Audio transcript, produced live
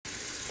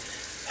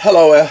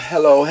Hello,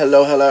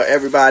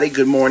 everybody.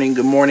 Good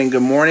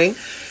morning.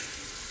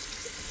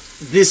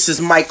 This is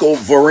Michael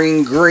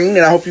Vereen Green,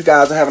 and I hope you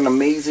guys are having an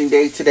amazing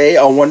day today,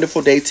 a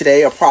wonderful day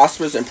today, a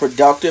prosperous and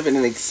productive and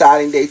an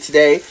exciting day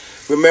today.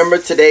 Remember,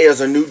 today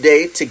is a new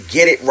day to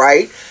get it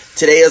right.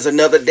 Today is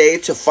another day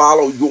to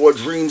follow your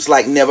dreams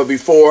like never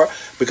before,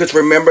 because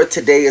remember,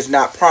 today is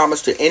not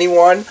promised to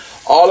anyone.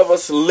 All of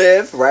us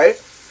live, right?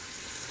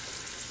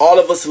 All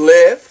of us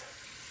live,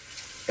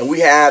 and we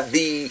have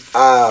the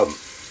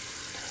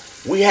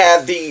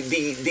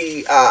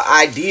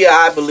idea,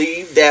 I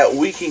believe, that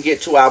we can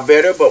get to our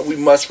better, but we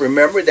must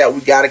remember that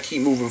we got to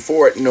keep moving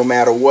forward no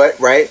matter what,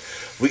 right?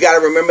 We got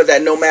to remember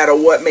that no matter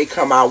what may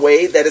come our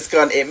way, that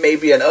it may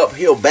be an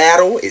uphill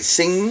battle, it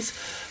seems,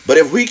 but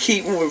if we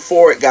keep moving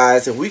forward,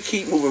 guys, if we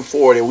keep moving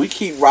forward and we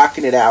keep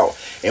rocking it out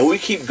and we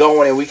keep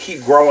going and we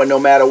keep growing no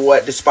matter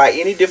what, despite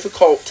any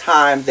difficult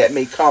time that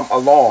may come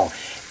along,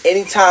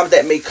 any time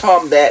that may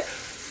come that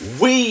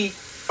we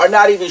are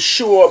not even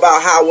sure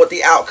about what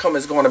the outcome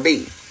is going to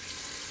be.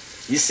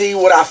 You see,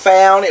 what I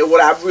found and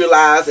what I've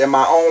realized in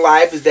my own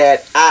life is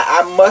that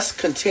I must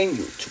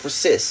continue to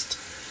persist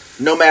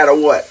no matter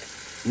what.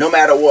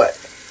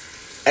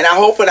 And I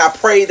hope and I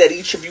pray that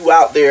each of you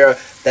out there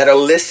that are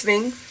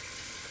listening,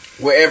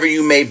 wherever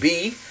you may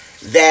be,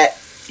 that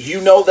you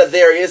know that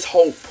there is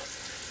hope.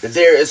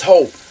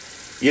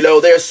 You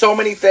know, there's so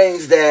many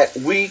things that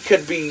we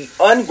could be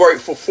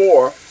ungrateful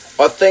for,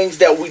 or things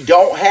that we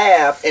don't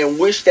have and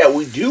wish that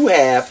we do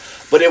have.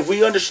 But if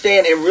we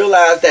understand and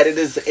realize that it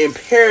is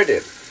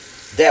imperative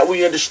that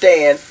we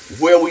understand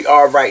where we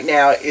are right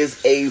now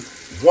is a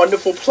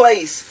wonderful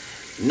place,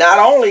 not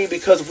only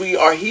because we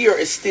are here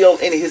is still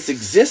in his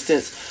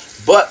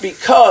existence, but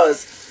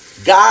because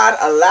God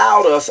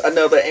allowed us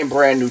another and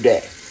brand new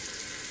day.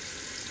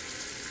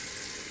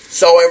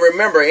 So, and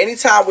remember,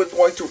 anytime we're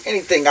going through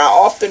anything, I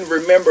often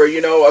remember,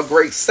 a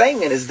great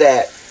saying is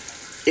that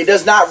it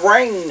does not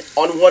rain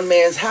on one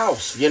man's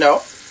house.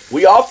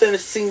 We often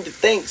seem to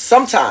think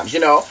sometimes,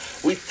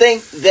 we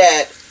think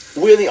that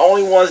we're the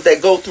only ones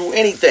that go through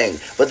anything,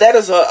 but that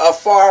is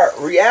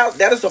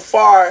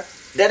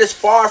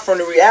far from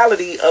the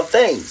reality of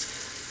things.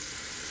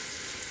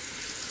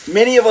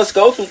 Many of us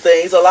go through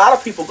things. A lot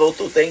of people go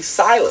through things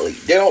silently.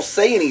 They don't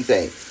say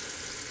anything,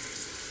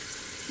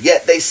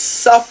 yet they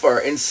suffer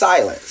in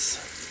silence.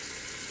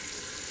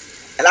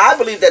 And I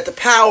believe that the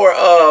power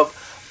of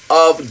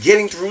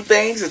getting through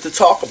things is to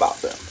talk about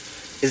them,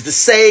 is to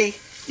say,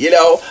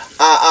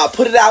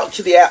 put it out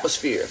to the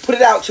atmosphere, put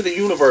it out to the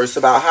universe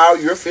about how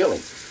you're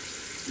feeling,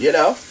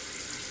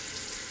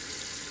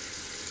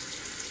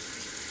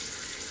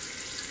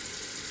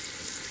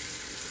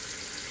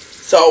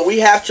 So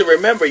we have to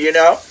remember,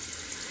 to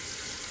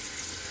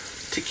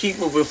keep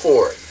moving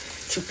forward,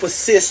 to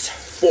persist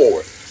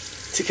forward,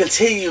 to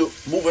continue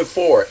moving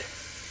forward.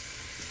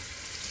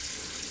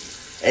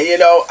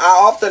 And, I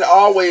often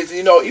always,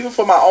 even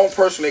from my own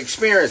personal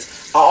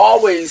experience, I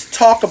always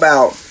talk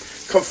about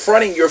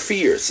confronting your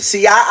fears.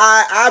 See,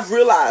 I've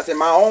realized in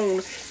my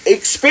own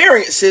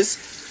experiences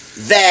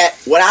that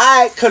when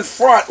I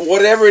confront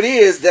whatever it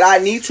is that I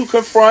need to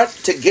confront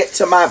to get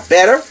to my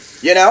better,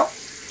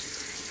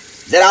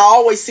 that I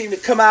always seem to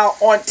come out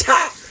on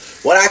top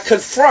when I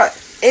confront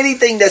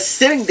anything that's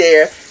sitting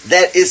there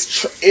that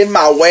is in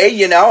my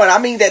way, and I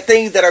mean that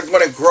things that are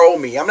going to grow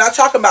me. I'm not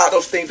talking about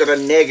those things that are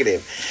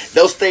negative,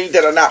 those things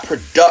that are not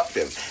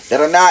productive, that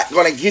are not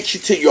going to get you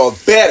to your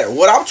better.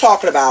 What I'm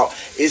talking about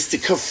is to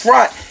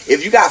confront,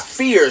 if you got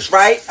fears,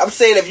 right? I'm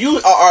saying if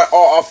you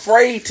are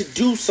afraid to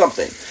do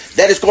something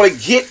that is going to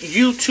get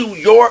you to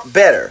your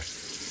better.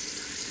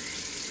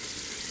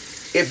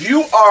 If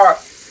you are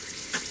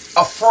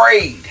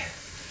afraid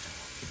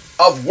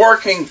of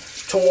working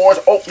towards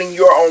opening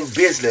your own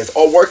business,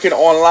 or working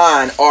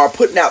online, or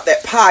putting out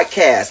that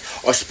podcast,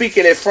 or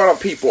speaking in front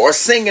of people, or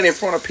singing in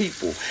front of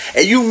people,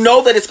 and you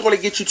know that it's going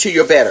to get you to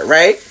your better,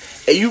 right?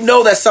 And you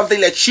know that's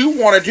something that you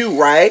want to do,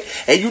 right?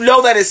 And you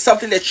know that it's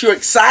something that you're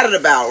excited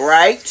about,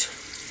 right?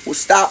 What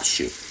stops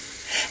you?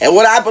 And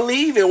what I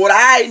believe and what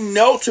I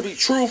know to be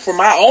true for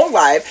my own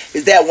life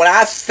is that when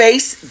I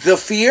face the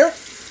fear,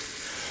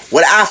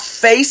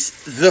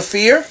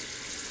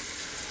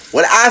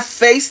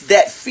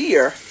 that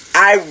fear,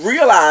 I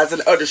realize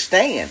and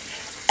understand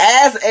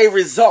as a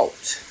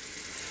result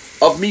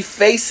of me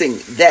facing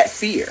that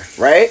fear,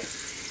 right?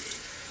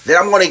 That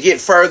I'm going to get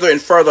further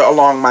and further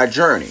along my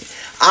journey.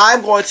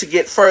 I'm going to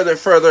get further and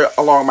further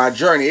along my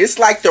journey. It's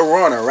like the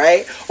runner,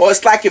 right? Or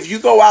it's like if you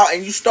go out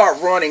and you start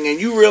running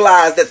and you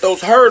realize that those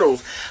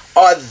hurdles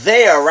are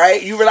there,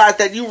 right? You realize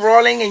that you're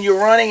running and you're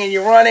running and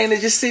you're running, and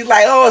it just seems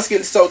like, oh, it's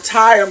getting so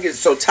tired. I'm getting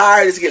so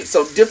tired. It's getting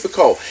so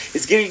difficult.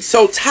 It's getting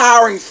so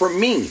tiring for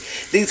me.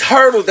 These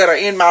hurdles that are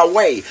in my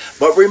way.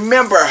 But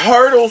remember,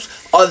 hurdles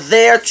are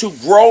there to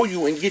grow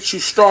you and get you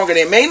stronger. And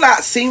it may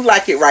not seem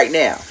like it right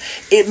now.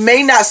 It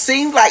may not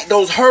seem like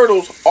those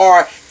hurdles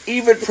are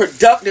even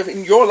productive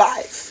in your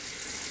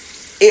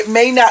life. It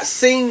may not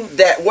seem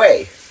that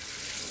way.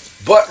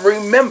 But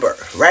remember,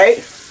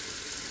 right?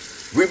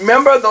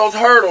 Remember those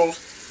hurdles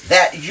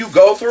that you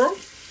go through.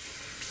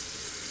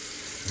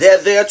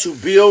 They're there to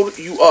build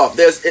you up.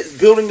 It's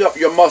building up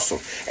your muscle.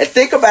 And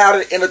think about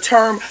it in a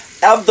term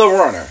of the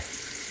runner.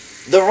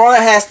 The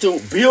runner has to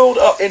build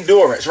up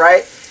endurance,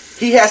 right?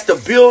 He has to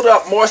build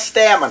up more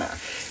stamina.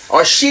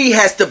 Or she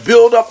has to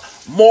build up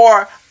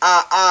more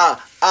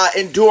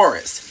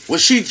endurance when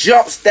she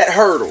jumps that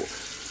hurdle.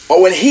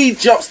 Or when he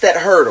jumps that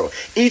hurdle.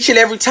 Each and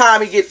every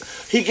time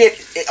she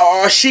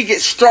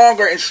gets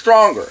stronger and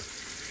stronger.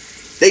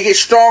 They get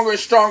stronger and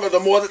stronger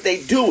the more that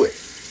they do it.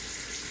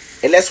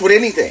 And that's with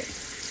anything.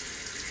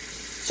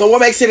 So what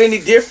makes it any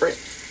different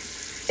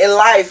in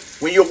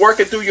life when you're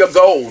working through your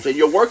goals and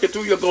you're working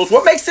through your goals?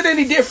 What makes it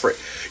any different?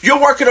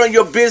 You're working on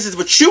your business,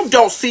 but you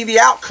don't see the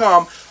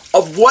outcome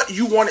of what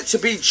you want it to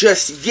be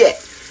just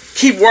yet.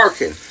 Keep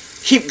working.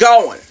 Keep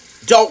going.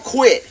 Don't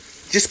quit.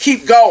 Just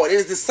keep going. It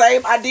is the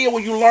same idea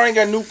when you're learning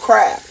a new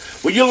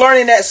craft. When you're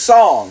learning that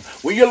song.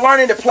 When you're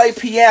learning to play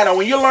piano.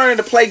 When you're learning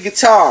to play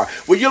guitar.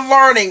 When you're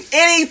learning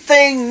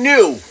anything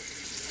new.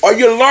 Or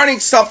you're learning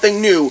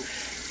something new.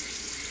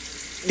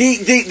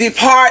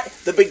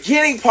 The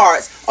beginning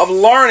parts of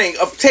learning,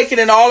 of taking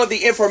in all of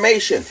the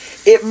information,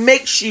 it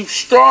makes you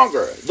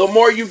stronger the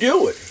more you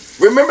do it.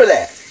 Remember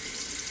that.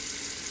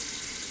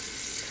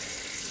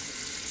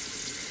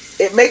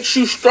 It makes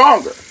you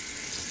stronger.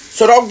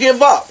 So don't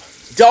give up.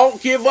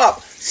 Don't give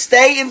up.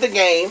 Stay in the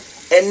game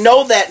and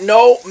know that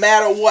no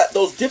matter what,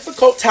 those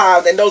difficult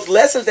times and those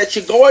lessons that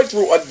you're going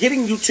through are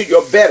getting you to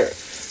your better.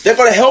 They're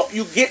going to help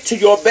you get to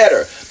your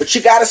better. But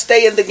you got to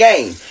stay in the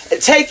game.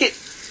 And take it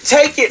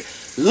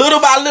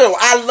little by little.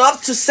 I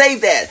love to say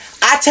that.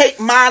 I take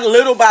mine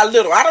little by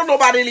little. I don't know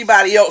about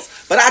anybody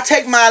else, but I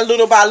take mine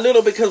little by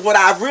little because what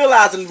I've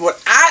realized and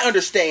what I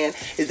understand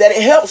is that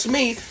it helps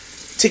me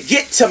to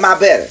get to my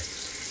better.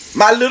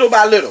 My little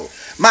by little.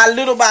 My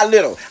little by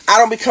little. I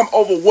don't become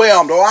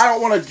overwhelmed, or I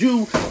don't want to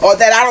do, or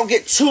that I don't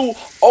get too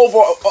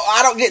I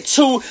don't get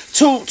too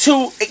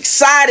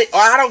excited, or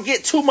I don't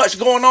get too much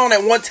going on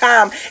at one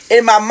time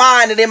in my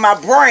mind and in my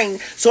brain.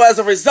 So as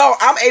a result,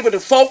 I'm able to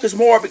focus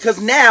more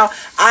because now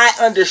I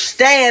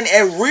understand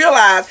and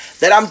realize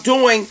that I'm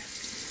doing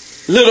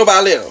little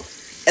by little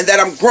and that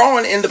I'm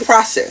growing in the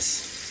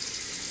process.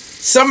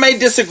 Some may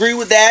disagree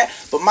with that,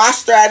 but my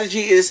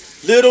strategy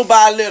is little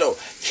by little.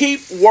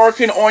 Keep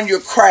working on your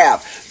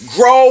craft.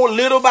 Grow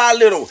little by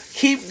little.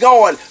 Keep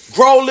going.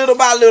 Grow little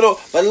by little.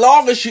 But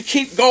long as you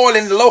keep going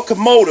in the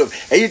locomotive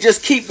and you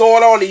just keep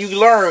going on and you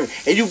learn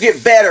and you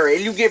get better and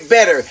you get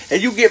better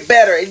and you get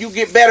better and you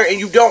get better and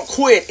you don't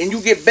quit and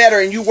you get better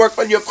and you work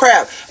on your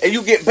craft and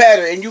you get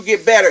better and you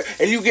get better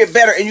and you get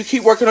better and you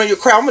keep working on your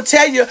craft. I'm going to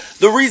tell you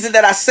the reason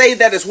that I say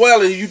that as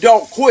well is you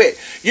don't quit.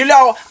 You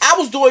know, I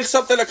was doing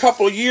something a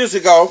couple of years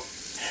ago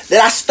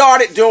that I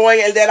started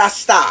doing and then I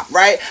stopped,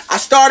 right? I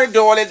started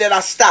doing it, then I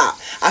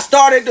stopped. I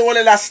started doing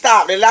it and I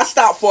stopped. And I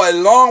stopped for a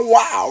long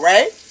while,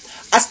 right?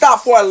 I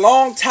stopped for a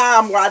long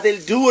time where I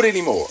didn't do it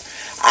anymore.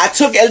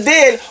 And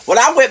then when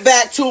I went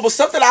back to it was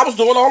something I was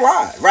doing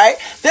online, right?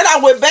 Then I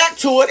went back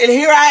to it and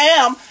here I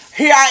am,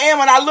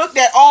 and I looked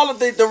at all of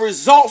the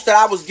results that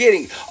I was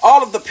getting,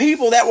 all of the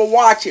people that were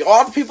watching,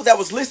 all the people that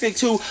was listening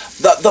to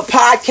the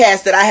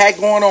podcast that I had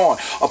going on,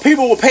 or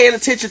people were paying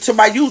attention to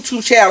my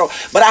YouTube channel,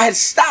 but I had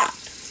stopped.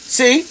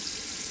 See?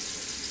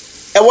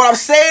 And what I'm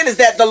saying is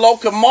that the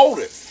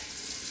locomotive.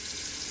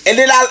 And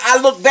then I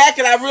looked back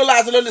and I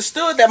realized and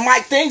understood that,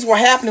 Mike, things were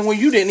happening when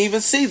you didn't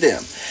even see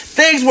them.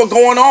 Things were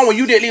going on when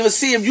you didn't even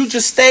see them. You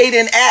just stayed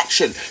in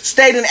action.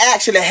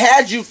 And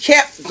had you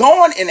kept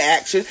going in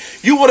action,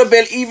 you would have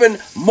been even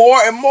more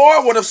and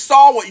more would have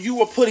saw what you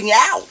were putting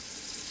out.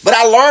 But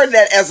I learned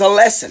that as a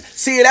lesson.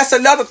 See, that's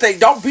another thing.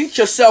 Don't beat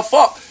yourself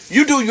up.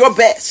 You do your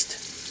best.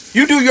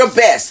 You do your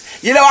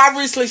best. You know, I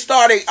recently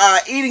started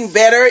eating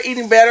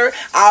better.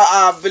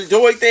 I've been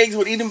doing things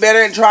with eating better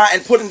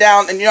and putting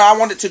down. And, you know, I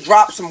wanted to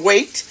drop some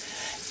weight.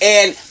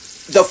 And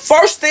the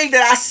first thing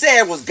that I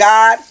said was,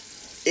 God,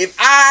 if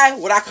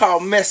what I call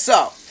mess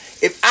up,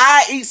 if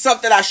I eat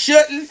something I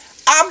shouldn't,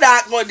 I'm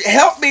not going to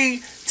help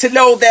me to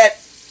know that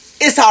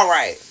it's all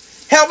right.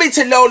 Help me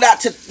to know not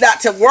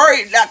to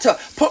worry, not to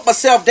put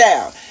myself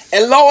down.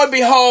 And lo and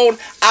behold,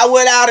 I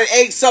went out and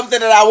ate something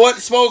that I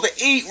wasn't supposed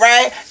to eat,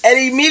 right? And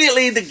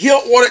immediately the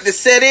guilt wanted to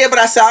set in, but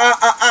I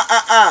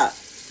said,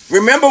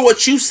 Remember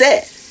what you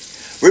said.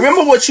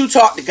 Remember what you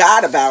talked to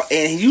God about,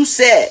 and you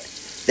said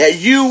that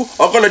you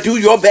are going to do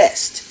your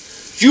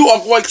best. You are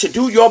going to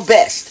do your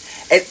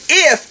best. And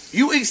if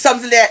you eat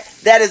something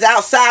that is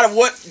outside of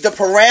what the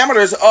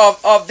parameters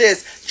of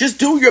this, just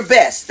do your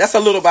best. That's a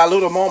little by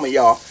little moment,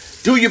 y'all.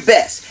 Do your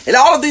best. And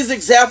all of these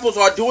examples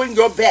are doing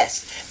your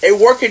best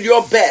and working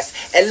your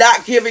best and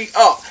not giving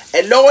up.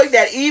 And knowing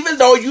that even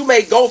though you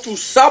may go through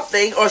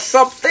something or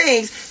some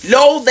things,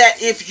 know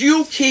that if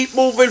you keep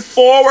moving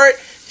forward,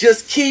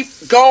 just keep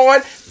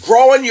going,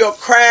 growing your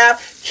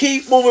craft,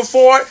 keep moving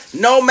forward,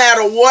 no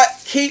matter what,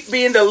 keep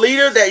being the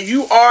leader that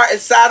you are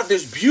inside of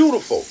this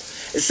beautiful,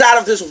 inside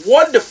of this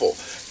wonderful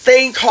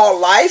thing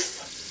called life.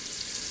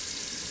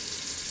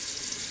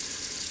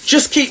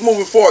 just keep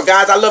moving forward,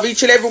 guys. I love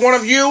each and every one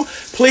of you.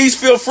 Please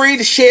feel free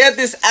to share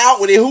this out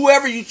with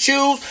whoever you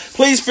choose.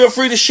 Please feel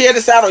free to share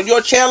this out on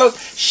your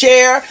channels.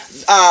 Share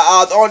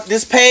on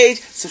this page.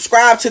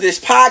 Subscribe to this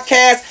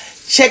podcast.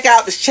 Check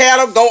out this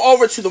channel. Go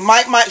over to the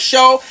Mike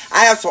Show.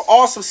 I have some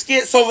awesome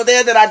skits over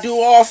there that I do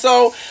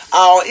also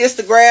on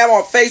Instagram,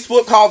 on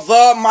Facebook, called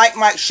The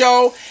Mike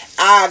Show.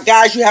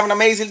 Guys, you have an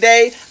amazing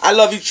day. I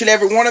love each and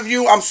every one of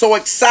you. I'm so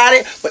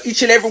excited for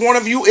each and every one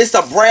of you. It's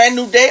a brand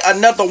new day.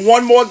 Another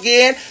one more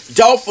again.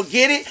 Don't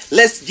forget it.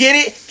 Let's get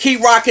it.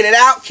 Keep rocking it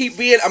out. Keep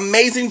being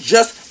amazing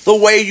just the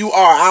way you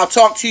are. I'll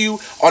talk to you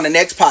on the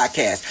next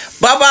podcast.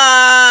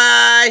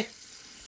 Bye-bye.